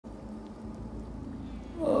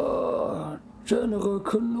General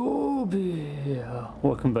Kenobi.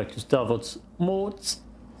 Welcome back to Star Wars mods.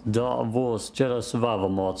 Star Wars Jedi Survivor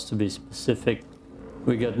mods to be specific.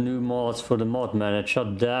 We got new mods for the mod manager.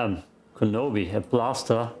 Damn, Kenobi, a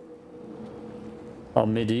blaster. Or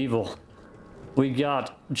medieval. We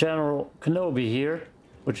got General Kenobi here,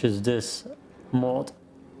 which is this mod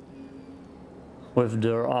with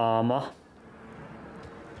their armor.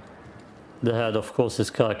 The head, of course, is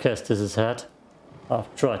Cal Kestis' head.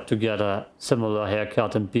 I've tried to get a similar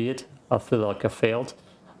haircut and beard. I feel like I failed.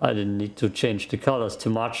 I didn't need to change the colors too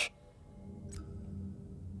much.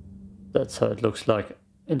 That's how it looks like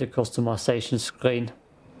in the customization screen.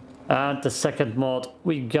 And the second mod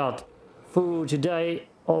we got for today.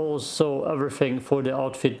 Also everything for the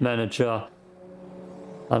outfit manager.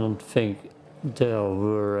 I don't think there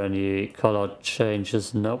were any color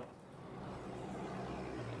changes, nope.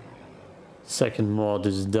 Second mod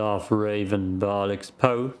is Darth Revan by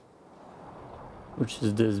Poe, which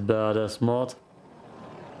is this badass mod.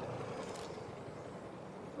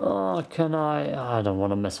 Oh, can I don't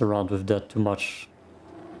want to mess around with that too much.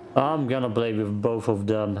 I'm gonna play with both of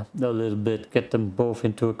them a little bit, get them both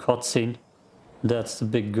into a cutscene. That's the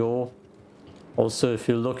big goal. Also, if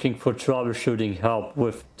you're looking for troubleshooting help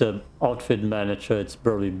with the outfit manager, it's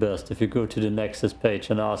probably best if you go to the Nexus page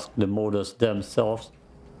and ask the modders themselves.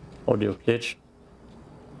 Audio glitch.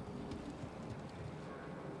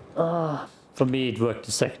 For me it worked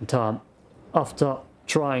the second time after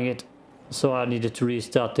trying it, so I needed to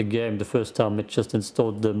restart the game. The first time it just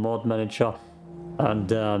installed the mod manager and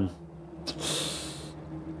then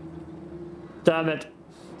damn it,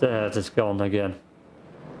 the head is gone again.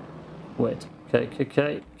 Wait,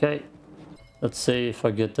 okay. Let's see if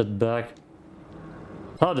I get that back.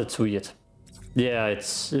 Oh, that's weird. Yeah,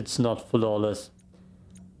 it's not flawless.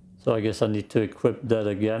 So I guess I need to equip that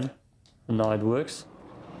again. And now it works.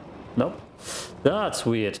 Nope. That's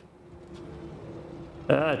weird.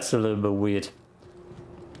 That's a little bit weird.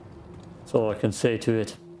 That's all I can say to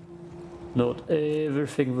it. Not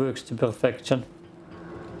everything works to perfection.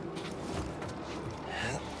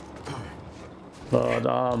 But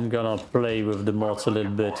I'm gonna play with the mods a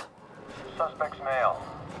little bit. Suspect's male.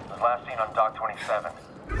 Was last seen on Dock 27.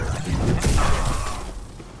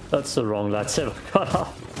 That's the wrong lightsaber color.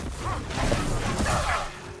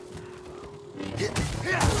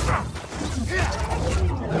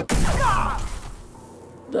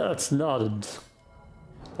 That's not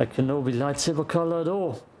a Kenobi lightsaber color at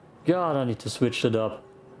all. God, I need to switch it up.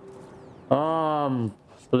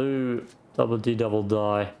 Blue, double D, double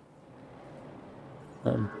die.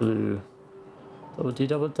 And blue, double D,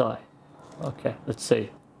 double die. Okay, let's see.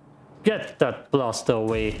 Get that blaster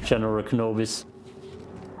away, General Kenobis.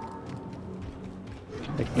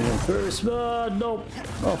 Making him very smart. Nope.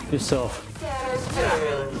 Off yourself.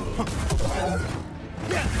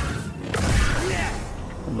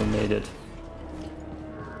 Don't need it.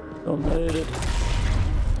 Don't need it.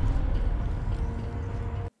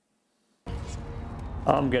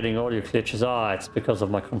 I'm getting audio glitches. Ah, it's because of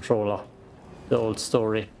my controller. The old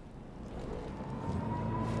story.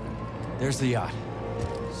 There's the yacht.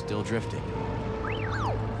 Still drifting.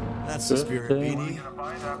 That's the spirit, Beanie.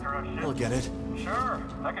 We'll get it. Sure,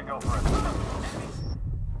 I could go for it.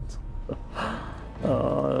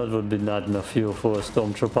 That would be not enough fuel for a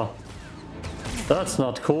stormtrooper. That's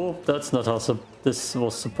not cool. That's not how this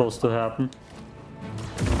was supposed to happen.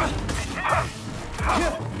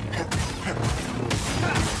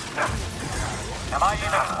 Am I even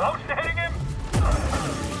close to hitting him?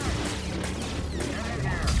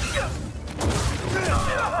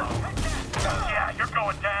 Yeah, you're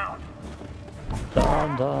going down.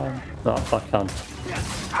 Down. No, I can't.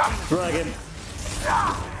 Drag him.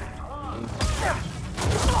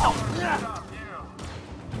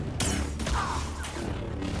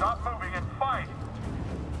 Stop moving and fight.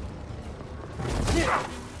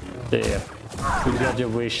 There. You got your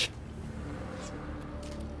wish.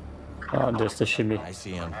 Oh, there's the shimmy. I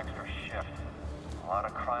see him. Extra shift. A lot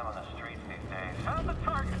of crime on the streets these days. Found the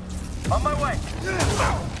target. On my way.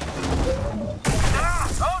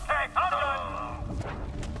 Okay, I'm done.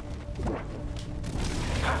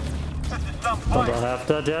 This is some I fight. don't have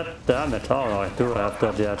that yet? Damn it. Alright, do I have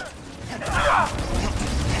that yet?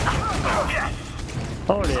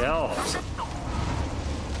 Holy hell.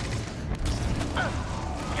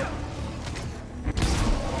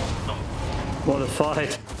 What a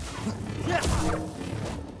fight.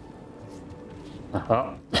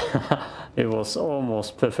 It was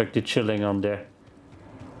almost perfectly chilling on there.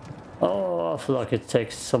 Oh, I feel like it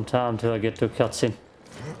takes some time till I get to a cutscene.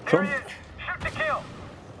 Here he is. Shoot to kill.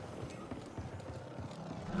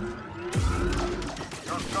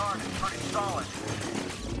 guard is pretty solid.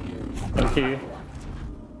 Thank you.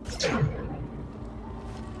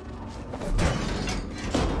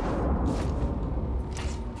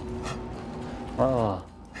 Ah.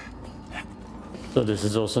 So this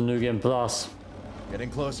is also New Game Plus. Getting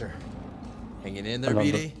closer. Hanging in there,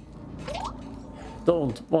 BD?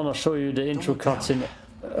 Don't wanna show you the intro cutscene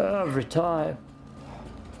every time.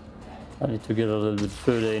 I need to get a little bit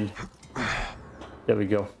further in. There we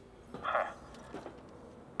go.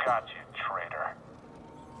 Got you, traitor.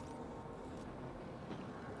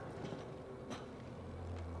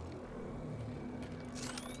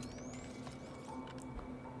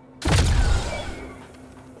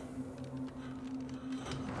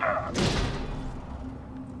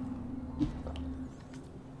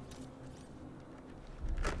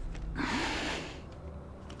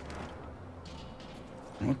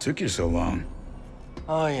 What took you so long?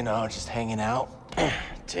 Oh, you know, just hanging out.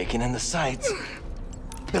 Taking in the sights.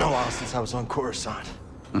 Been a while since I was on Coruscant.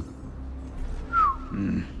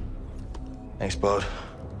 Thanks, bud.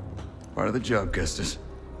 Part of the job, Kestis.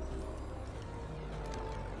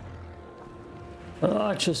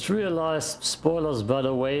 I just realized, spoilers by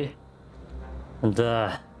the way,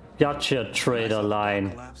 the gotcha trader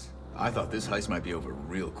line. I thought this heist might be over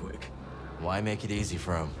real quick. Why make it easy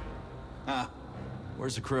for him?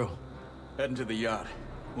 Where's the crew? Heading to the yacht.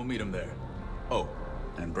 We'll meet him there. Oh,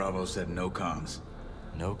 and Bravo said no comms.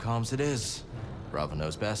 No comms it is. Bravo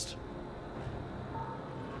knows best.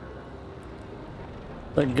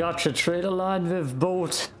 The gotcha trader line with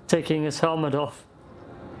Bolt taking his helmet off.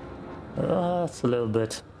 That's a little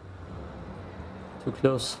bit too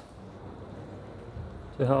close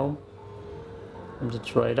to home. I'm the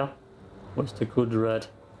trader. Where's the good red?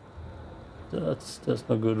 There's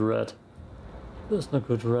no good red. There's no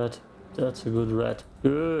good red. That's a good red.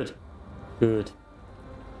 Good. Good.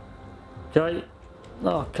 Okay.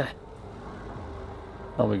 Okay.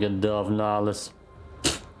 Now we get Darth Nihilus.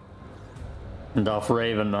 Darth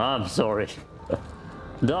Revan. I'm sorry.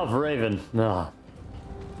 Darth Revan. No.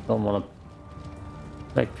 Don't want to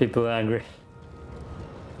make people angry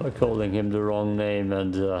by calling him the wrong name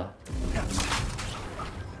and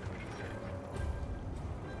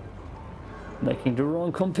making the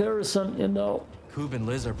wrong comparison, you know. Coob and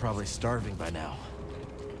Liz are probably starving by now.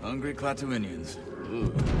 Hungry Klaatuinians.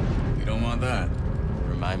 Ooh, we don't want that.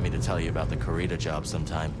 Remind me to tell you about the Corita job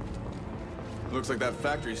sometime. Looks like that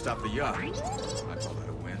factory stopped the yacht. I call that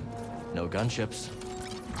a win. No gunships.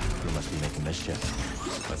 We must be making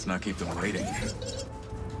mischief. Let's not keep them waiting.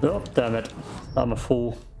 Oh, damn it. I'm a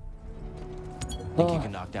fool. Think you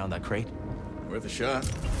can knock down that crate? Worth a shot.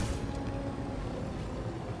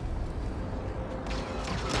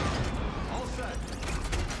 All set.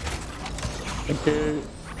 Thank you.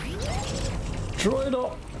 Trader.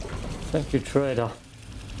 Thank you, trader.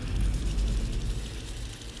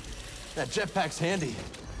 That jetpack's handy.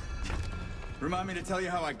 Remind me to tell you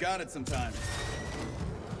how I got it sometime.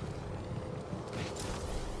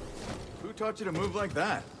 Who taught you to move like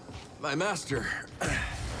that? My master.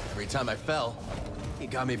 Every time I fell, he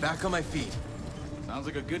got me back on my feet. Sounds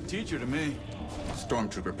like a good teacher to me.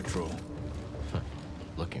 Stormtrooper patrol.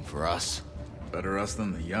 Looking for us. Better us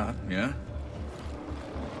than the yacht, yeah?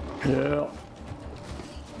 Yeah.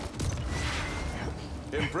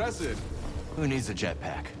 Impressive. Who needs a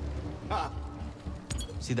jetpack? Ha!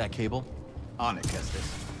 See that cable? On it,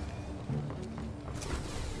 Kestis.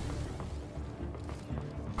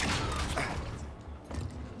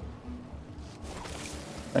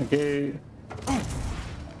 Thank you.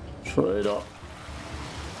 Trader.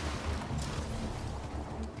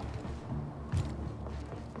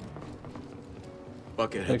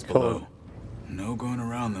 Bucket heads They're cold. below. No going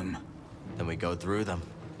around them. Then we go through them.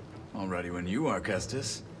 All ready when you are,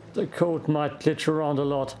 Kestis. The code might glitch around a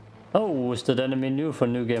lot. Oh, is that enemy new for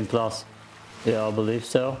New Game Plus? Yeah, I believe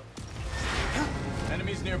so.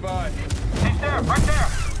 Enemies nearby. He's there, right there.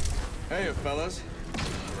 Hey, fellas.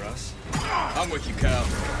 For us. I'm with you, Cal.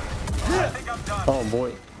 I think I'm done. Oh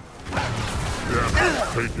boy.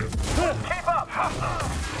 Keep up.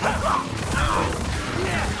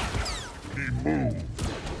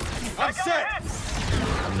 I'm set.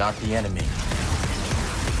 I'm not the enemy.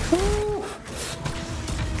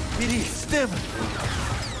 BD, stim!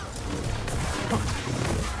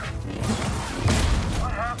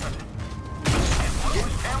 What happened?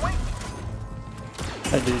 Can we?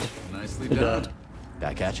 I did. Nicely Did done. that.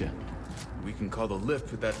 Back at you. We can call the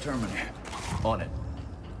lift with that terminal. On it.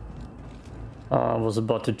 I was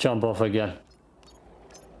about to jump off again.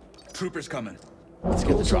 Troopers coming. Let's Of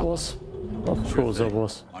get the course I drop. was. Of course I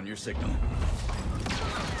was. On your signal.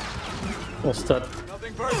 What's that?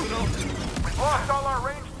 Nothing personal. lost all our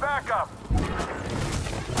ranged backup.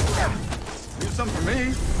 Leave some for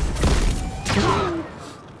me.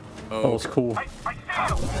 That was cool. I see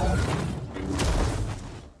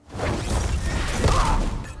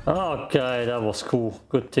you. Okay, that was cool.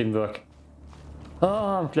 Good teamwork. Oh,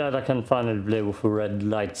 I'm glad I can finally play with a red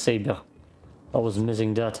lightsaber. I was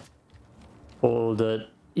missing that. All the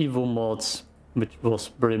evil mods, which was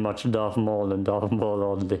pretty much Darth Maul and Darth Maul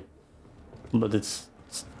only. But it's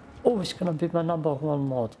always gonna be my #1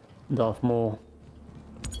 mod. Darth Maul.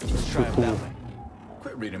 Just try it that way.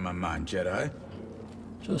 Quit reading my mind, Jedi.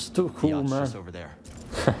 Just too cool, Yacht's man. just over there.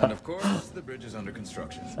 And of course, the bridge is under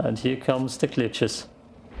construction. And here comes the glitches.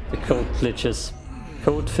 The code glitches.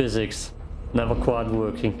 Code physics. Never quite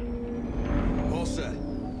working. All set.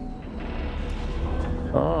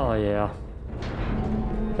 Oh yeah.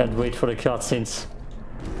 Can't wait for the cutscenes.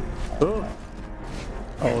 Oh!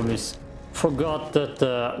 I always forgot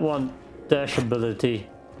that one dash ability.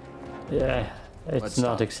 Yeah, it's Let's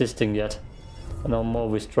not stop. existing yet. And I'm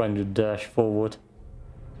always trying to dash forward.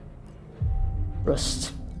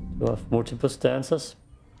 Rest. Do I have multiple stances?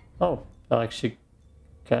 Oh, I actually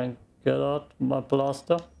can get out my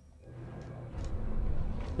blaster.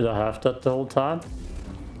 Did I have that the whole time?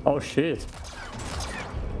 Oh shit.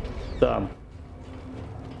 Damn.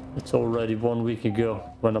 It's already 1 week ago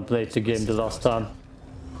when I played the game the last time.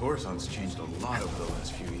 Coruscant's changed a lot over the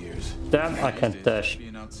last few years. Damn, I These can't days, dash.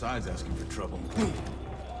 Being outside's asking for trouble.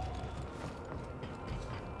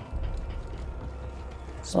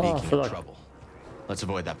 Speaking I feel of like- trouble, let's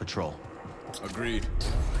avoid that patrol. Agreed.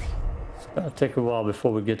 It's gonna take a while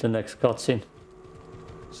before we get the next cutscene.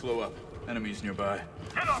 Slow up. Enemies nearby.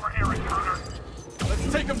 Get over here, intruder.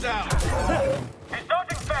 Let's take them down. He's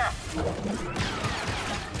dodging fast.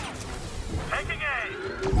 Taking aim.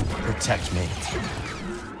 Protect me.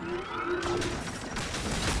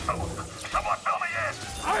 Someone fill me in.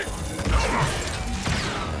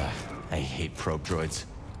 I hate probe droids.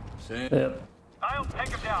 Yep. I'll take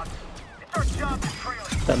him down. It's our job to trail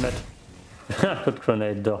him. Damn it. Good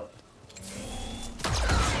grenade though.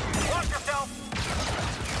 Watch yourself.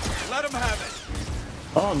 Let them have it.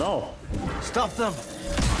 Oh no. Stop them!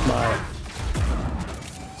 My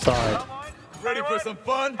side. Someone? Ready for some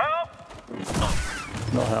fun? Help!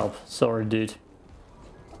 No help. Sorry, dude.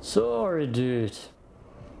 Sorry, dude.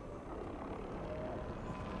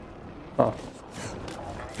 Oh.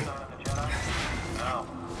 Any sign of the Jedi? No.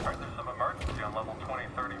 Heard there's some emergency on level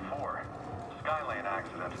 2034. Skylane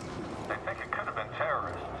accident. They think it could have been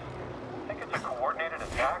terrorists. Think it's a coordinated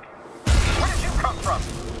attack? Where did you come from?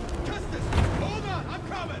 Kestis, hold on, I'm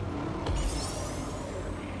coming.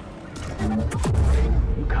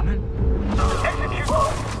 You coming? Execute!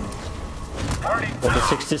 Party! Level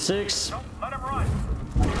 66. Don't let him run!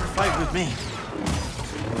 Fight with me.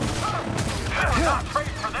 Not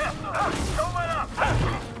trained for this! Don't let up!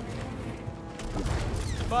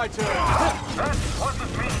 My turn. That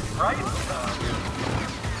wasn't me, right?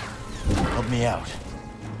 Help me out.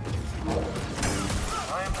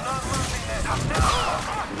 I am not losing this.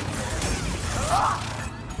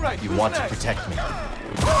 Right, You who's want to next? protect me.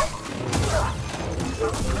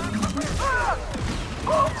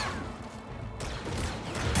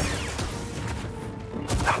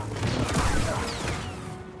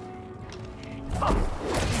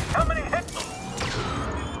 How many hits?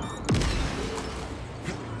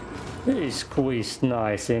 He squeezed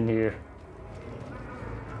nice in here.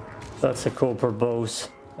 That's a Cobra Bose.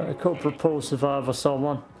 A Cobra Bose if I ever saw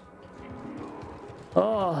one.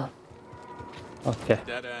 Oh. Okay.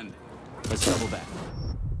 Dead end. Let's double back.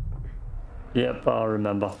 Yep, I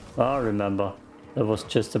remember. I remember. There was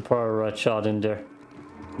just a power right shot in there.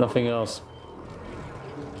 Nothing else.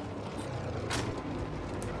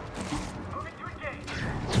 Moving to engage.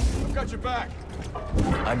 I've got your back.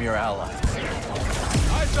 I'm your ally.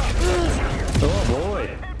 Eyes up. Oh boy.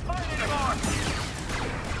 Can't fight anymore.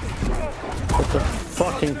 Put the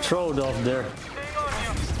fucking throat off there. Staying on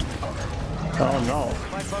you. Oh no.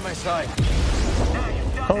 Fight by my side. Now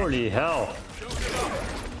you've done it. Holy hell.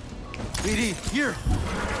 BD, here.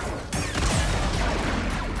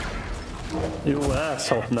 You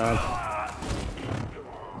asshole, man.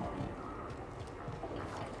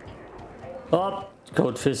 Oh,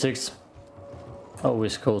 code physics.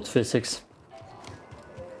 Always code physics.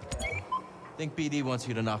 Think BD wants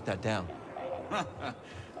you to knock that down.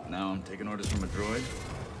 Now I'm taking orders from a droid.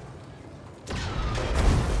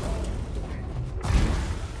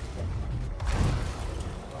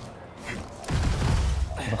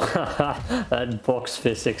 And box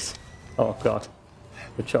physics. Oh god.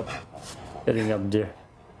 Good job. Getting up there.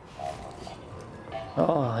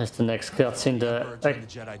 Oh, it's the next cutscene Emperor there. turned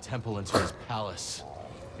the Jedi Temple into his palace.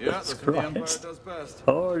 Yeah, that's what the Empire Christ. does best.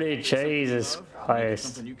 Holy Take something you Jesus love, make it Christ.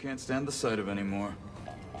 something you can't stand the sight of anymore.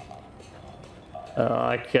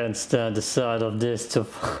 I can't stand the sight of this too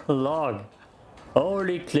long.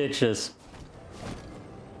 Holy glitches.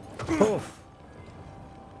 Oof.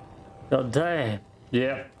 God damn.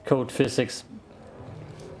 Yeah, code physics.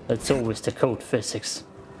 It's always the code physics.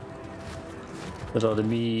 That are the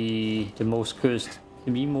most cursed.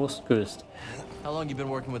 The most cursed. How long you been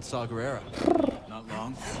working with Saw Gerrera? Not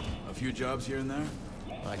long. A few jobs here and there.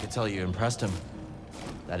 I could tell you impressed him.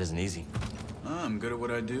 That isn't easy. I'm good at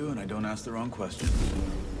what I do, and I don't ask the wrong questions.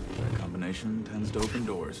 That combination tends to open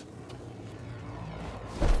doors.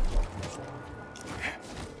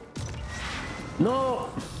 No!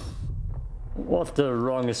 What the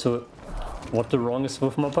wrong is with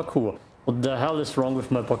my parkour? What the hell is wrong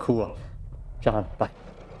with my parkour? John, bye.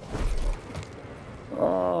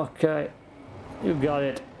 Okay. You got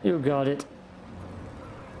it. You got it.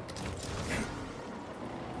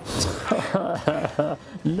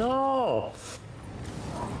 No!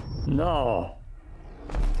 No!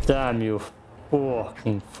 Damn you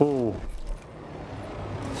fucking fool.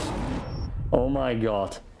 Oh my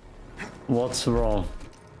god. What's wrong?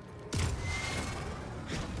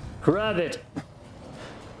 Grab it!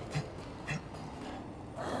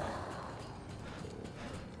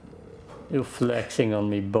 You flexing on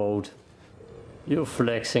me, Bode. You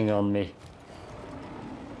flexing on me.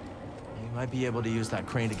 You might be able to use that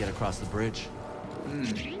crane to get across the bridge.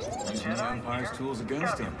 Using the Empire's tools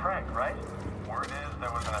against him. Prank, right? Word is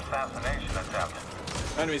there was an assassination attempt.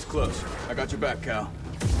 Enemy's close. I got your back, Cal.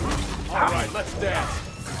 All right, let's dance.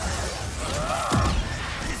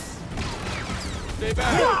 Stay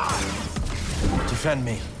back. Defend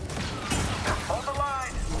me. Hold the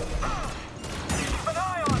line. Keep an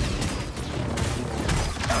eye on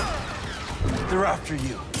it. They're after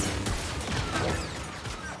you.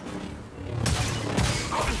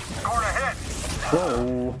 Scored a hit.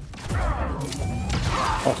 Whoa.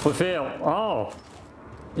 Off with you. Oh.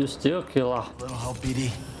 You still killer. Little help,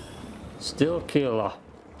 BD. Still killer.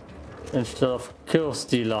 Instead of kill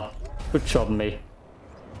stealer. Good job, me.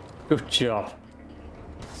 Good job.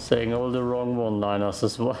 Saying all the wrong one-liners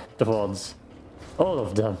as well. The ones. All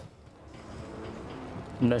of them.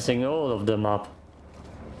 Messing all of them up.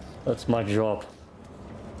 That's my job.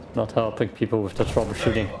 Not helping people with the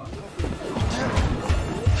troubleshooting.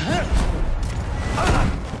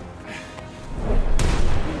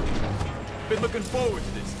 Been looking forward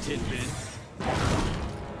to this, Tidbit.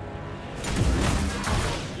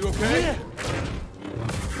 You okay?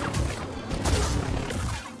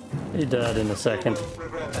 He died in a second.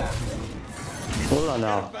 Will I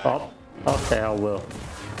now? Oh, okay, I will.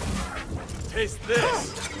 Taste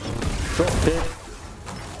this. Drop it.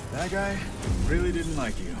 That guy really didn't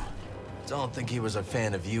like you. Don't think he was a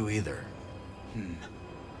fan of you either.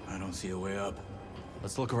 I don't see a way up.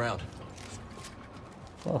 Let's look around.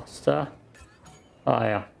 What's that? Oh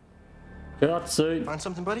yeah. Cutscene. Find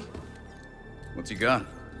something, buddy? What's he got?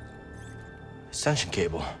 Extension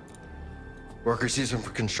cable. Workers use them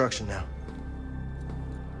for construction now.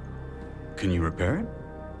 Can you repair it?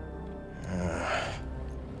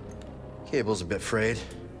 Cable's a bit frayed.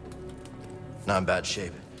 Not in bad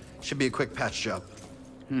shape. Should be a quick patch job.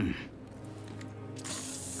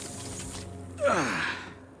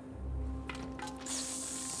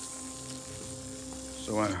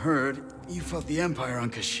 So I heard you fought the Empire on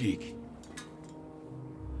Kashyyyk.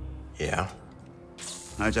 Yeah?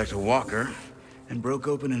 Hijacked a walker and broke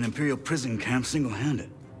open an Imperial prison camp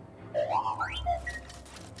single-handed.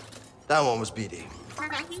 That one was BD.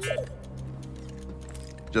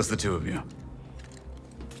 Just the two of you.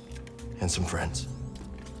 And some friends.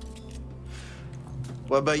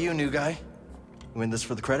 What about you, new guy? You in this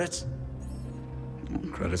for the credits?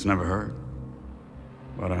 Credits never hurt.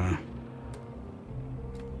 But, I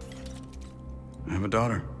have a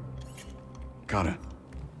daughter. Kata.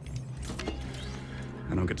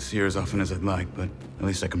 I don't get to see her as often as I'd like, but at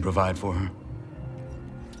least I can provide for her.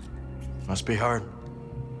 Must be hard,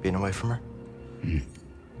 being away from her.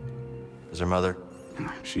 Is her mother?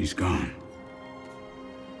 She's gone.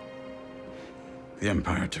 The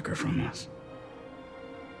Empire took her from us.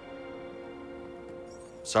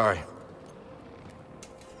 Sorry.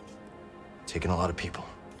 Taking a lot of people.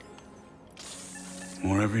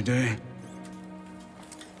 More every day.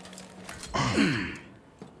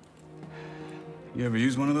 You ever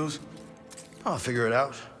use one of those? I'll figure it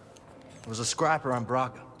out. It was a scrapper on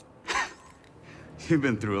Braca. You've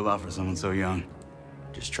been through a lot for someone so young.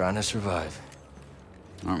 Just trying to survive.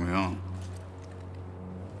 Aren't we all?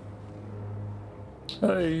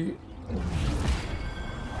 Hey.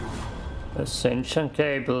 Ascension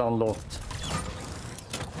cable unlocked.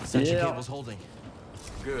 Ascension cable's holding.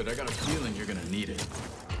 Good, I got a feeling you're gonna need it.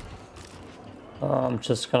 I'm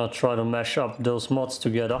just gonna try to mash up those mods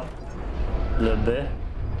together a little bit.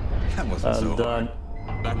 That wasn't so hard.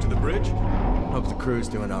 Back to the bridge? Hope the crew's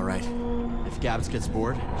doing all right. If Gabs gets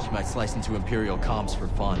bored, she might slice into Imperial comms for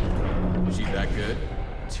fun. Is she that good?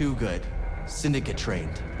 Too good. Syndicate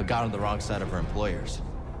trained, but got on the wrong side of her employers.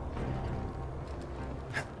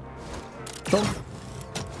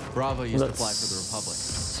 Bravo used to fly for the Republic.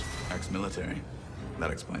 Ex-military.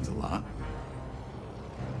 That explains a lot.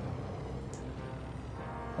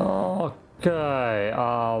 Okay,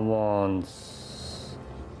 I want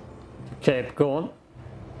the cape gone,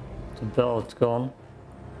 the belt gone,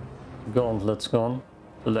 the gauntlets gone,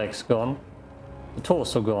 the legs gone, the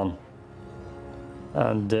torso gone.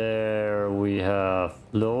 And there we have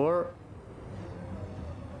lower,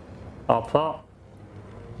 upper,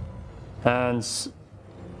 hands,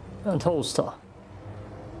 and holster.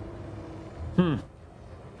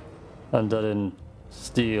 And that in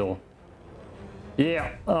steel.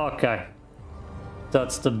 Yeah, okay.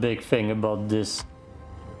 That's the big thing about this.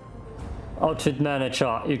 Outfit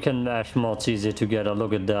manager, you can mash mods easy together,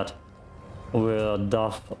 look at that. We're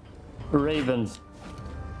Darth Revan.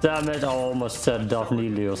 Damn it, I almost said Darth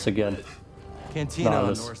Nelios again. Cantina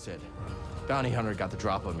on Norsid. Bounty hunter got the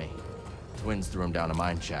drop on me. Twins threw him down a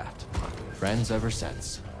mine shaft. Friends ever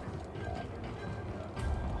since.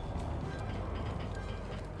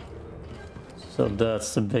 So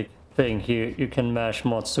that's the big thing here. You can mash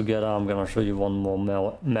mods together. I'm gonna show you one more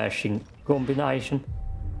mashing combination.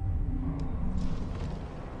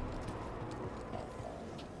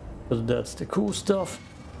 But that's the cool stuff.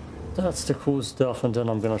 That's the cool stuff, and then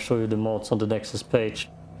I'm gonna show you the mods on the Nexus page.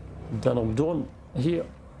 Then I'm done here.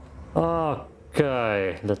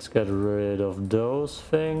 Okay, let's get rid of those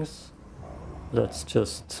things. Let's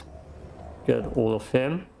just get all of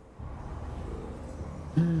him.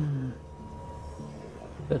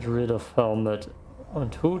 Get rid of helmet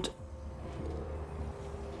and hood.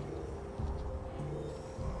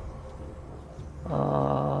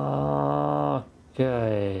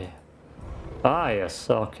 Okay. Ah, yes,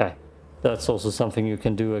 okay. That's also something you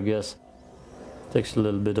can do, I guess. Takes a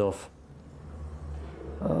little bit off.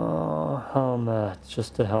 Helmet,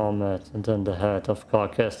 just the helmet, and then the head of Cal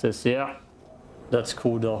Kestis. Yeah, that's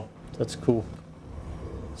cool though. That's cool.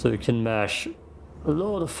 So you can mash a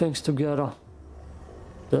lot of things together.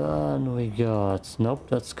 Then we got, nope,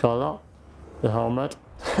 that's color. The helmet.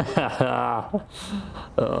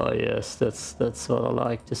 Oh yes, that's what I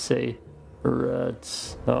like to say. Red.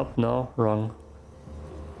 Oh no, wrong.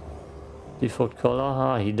 Default color.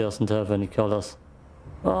 Ah, he doesn't have any colors.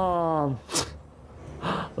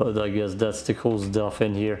 But I guess that's the cool stuff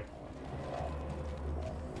in here.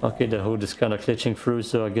 Okay, the hood is kind of glitching through,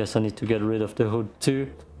 so I guess I need to get rid of the hood too.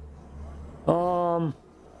 No,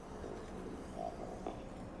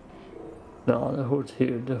 the hood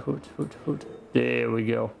here, the hood. There we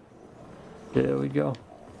go. There we go.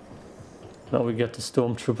 Now we get the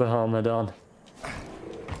Stormtrooper helmet on.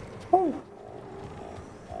 Oh.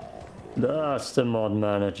 That's the mod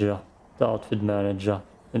manager, the outfit manager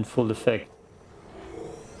in full effect.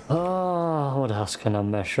 What else can I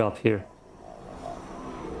mash up here?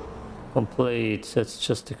 Complete, that's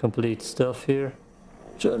just the complete stuff here.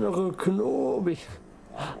 General Kenobi.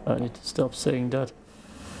 I need to stop saying that.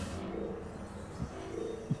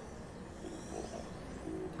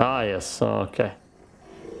 Ah yes, okay.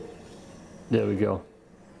 There we go.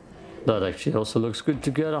 That actually also looks good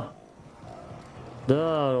together.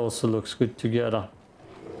 That also looks good together.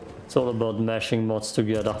 It's all about mashing mods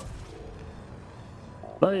together.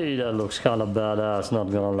 Hey, that looks kind of badass,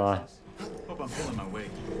 not gonna lie. Hope I'm pulling my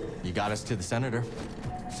weight. You got us to the senator.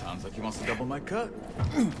 Sounds like he wants to double my cut.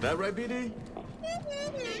 That right, BD?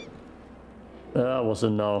 That was a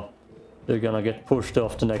no. They're gonna get pushed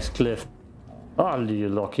off the next cliff. Ah, you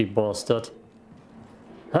lucky bastard.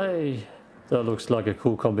 Hey, that looks like a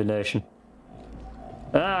cool combination.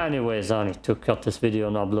 Anyways, I need to cut this video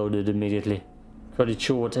and upload it immediately. Cut it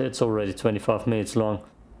short, it's already 25 minutes long.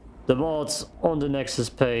 The mods on the Nexus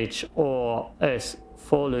page are as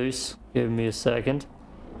follows. Give me a second.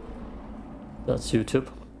 That's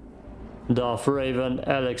YouTube. Darth Revan,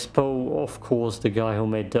 Alex Poe, of course, the guy who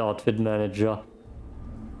made the outfit manager.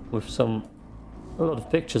 With a lot of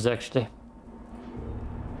pictures actually.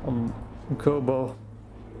 Kobo.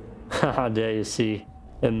 Haha, there you see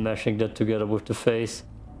him mashing that together with the face.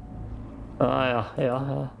 Yeah.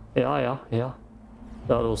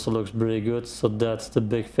 That also looks pretty good. So that's the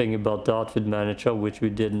big thing about the outfit manager, which we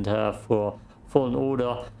didn't have for Fallen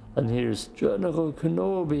Order. And here's General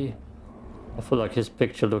Kenobi. I feel like his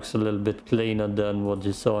picture looks a little bit cleaner than what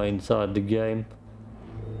you saw inside the game.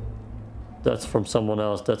 That's from someone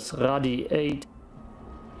else. That's Radi8.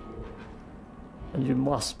 And you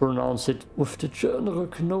must pronounce it with the General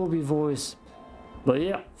Kenobi voice. But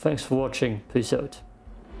yeah, thanks for watching. Peace out.